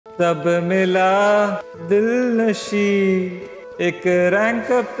सब मिला दिल नशी एक रैंक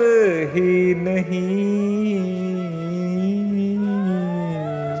अप ही नहीं।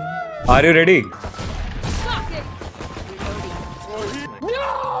 Are you ready?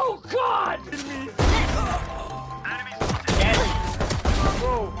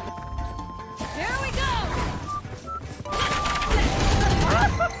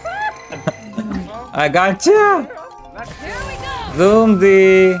 I gotcha. Zoom the.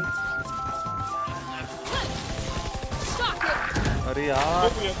 अरे यार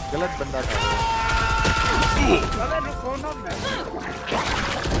गलत बंदा था।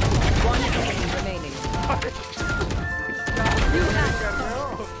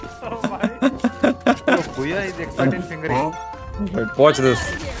 भैया is expert in fingering. Watch this.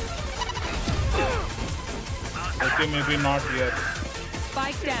 Okay, maybe not yet.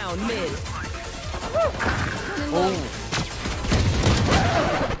 Spike down mid. Oh.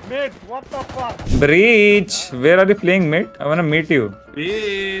 Mid, what the fuck? Breach, where are you playing mid? I wanna meet you.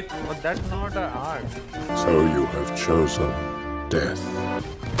 Mid. But that's not an art. So you have chosen death.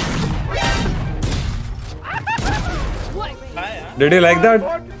 Did you like that?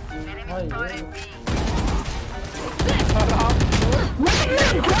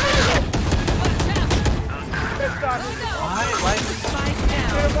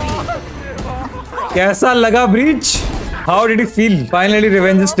 कैसा लगा breach? How did you feel? Finally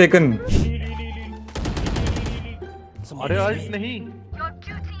revenge is taken. अरे ult नहीं।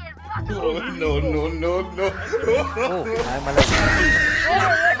 No. Oh,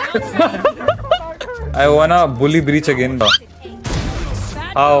 I wanna bully breach again.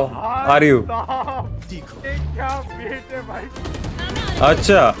 How are you? क्या बेट है भाई?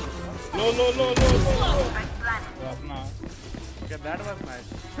 अच्छा. No. Okay, that was nice.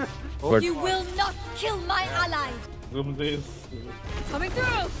 But You will not kill my allies. Zoom this. Coming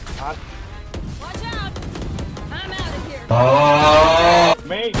through. Watch out. I'm out of here.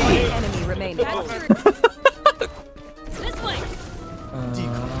 Mate. Enemy remaining. This way.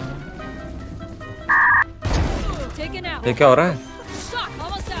 Taken out. ये क्या हो रहा है? Shock.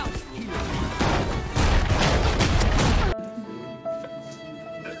 Almost out.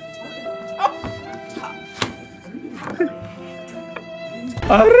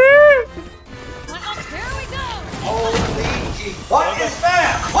 अरे Here we go. What is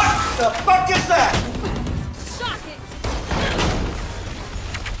that? What the fuck is that? Shock it.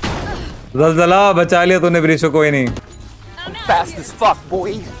 ज़लज़ला बचा लिया तूने breach को, कोई नहीं. I'm out Fast as fuck,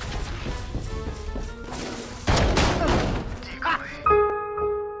 boy.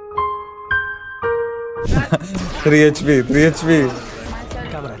 Three HP.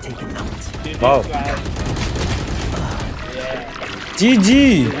 Wow. GG.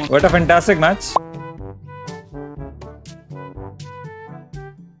 What a fantastic match.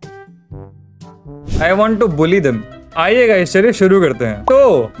 I want to bully them. आइएगा इस चलिए शुरू करते हैं.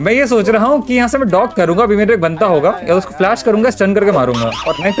 तो मैं ये सोच रहा हूँ कि यहाँ से मैं डॉग करूंगा. अभी मेरे एक बनता होगा या उसको फ्लैश करूंगा, स्टन करके मारूंगा.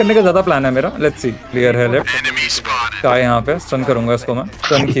 और नाइट करने का ज्यादा प्लान है मेरा. Let's see. क्लियर है लेफ्ट. क्या है यहाँ पे? स्टन करूंगा इसको मैं.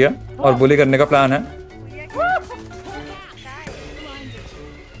 स्टन किया और बुली करने का प्लान है.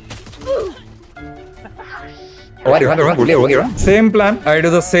 Same plan. I do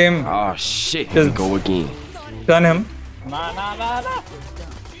the same. Oh shit, Just go again. Stun him. Nah.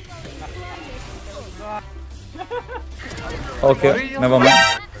 Okay, never mind.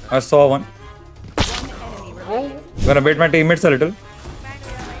 I saw one. Gonna bait my teammates a little.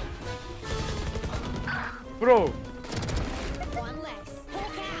 Bro.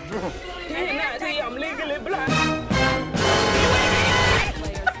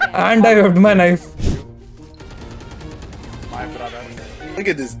 And I whipped my knife. My brother. Look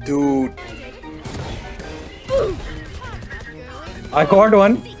at this dude. I caught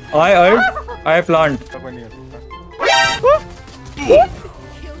one. I ult. I plant.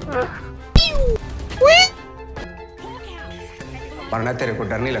 वरना तेरे को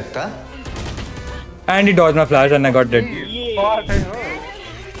डर नहीं लगता? And he dodged my flash and I got dead.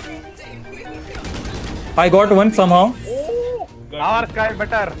 I got one somehow. Our sky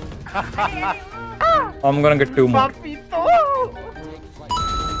better. I'm gonna get two more. Papito.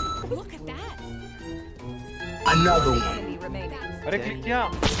 Look at that. Another one. Enemy remaining. अरे click किया।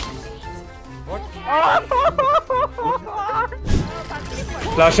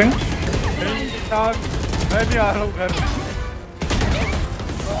 Flashing. मैं भी आ रहा हूँ घर.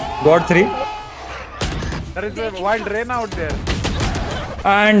 Got three. There is a wild rain out there.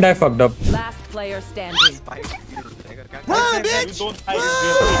 And I fucked up. Last player standing. Run, bitch! Don't hide.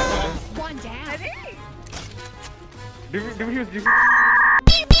 One down. Diffuse.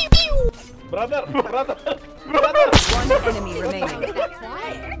 Brother. One enemy remaining. Is that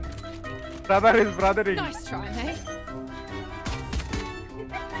quiet? Brother is brothering. Nice try, mate.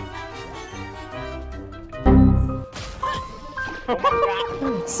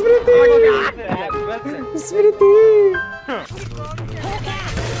 Spike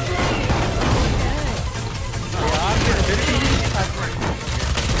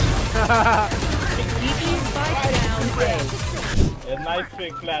down A. A nice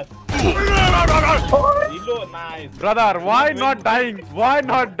fake flash. Reload, nice. Brother, why not dying? Why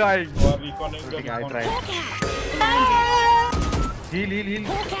not dying? Or recalling the Okay, I recon. tried. Heal.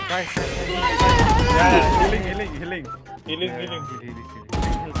 Guys, Yeah, healing. Healing.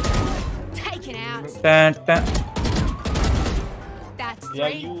 Taken out. Tan, tan. That's Yeah,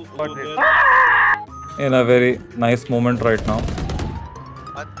 three. you Got there. it. In a very nice moment right now.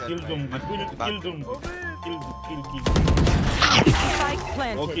 Kill them. Kill them. Kill. Spike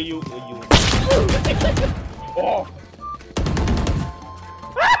planted. Okay, you. Oh,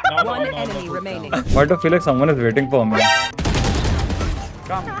 One enemy remaining. Why do I feel like someone is waiting for me?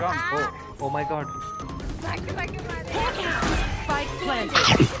 come. Oh my god. Spike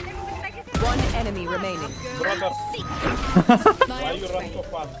planted. One enemy remaining. Brother, why you run so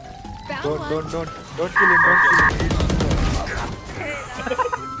fast? Don't kill him.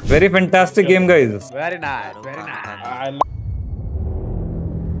 Very fantastic game, guys. very nice. I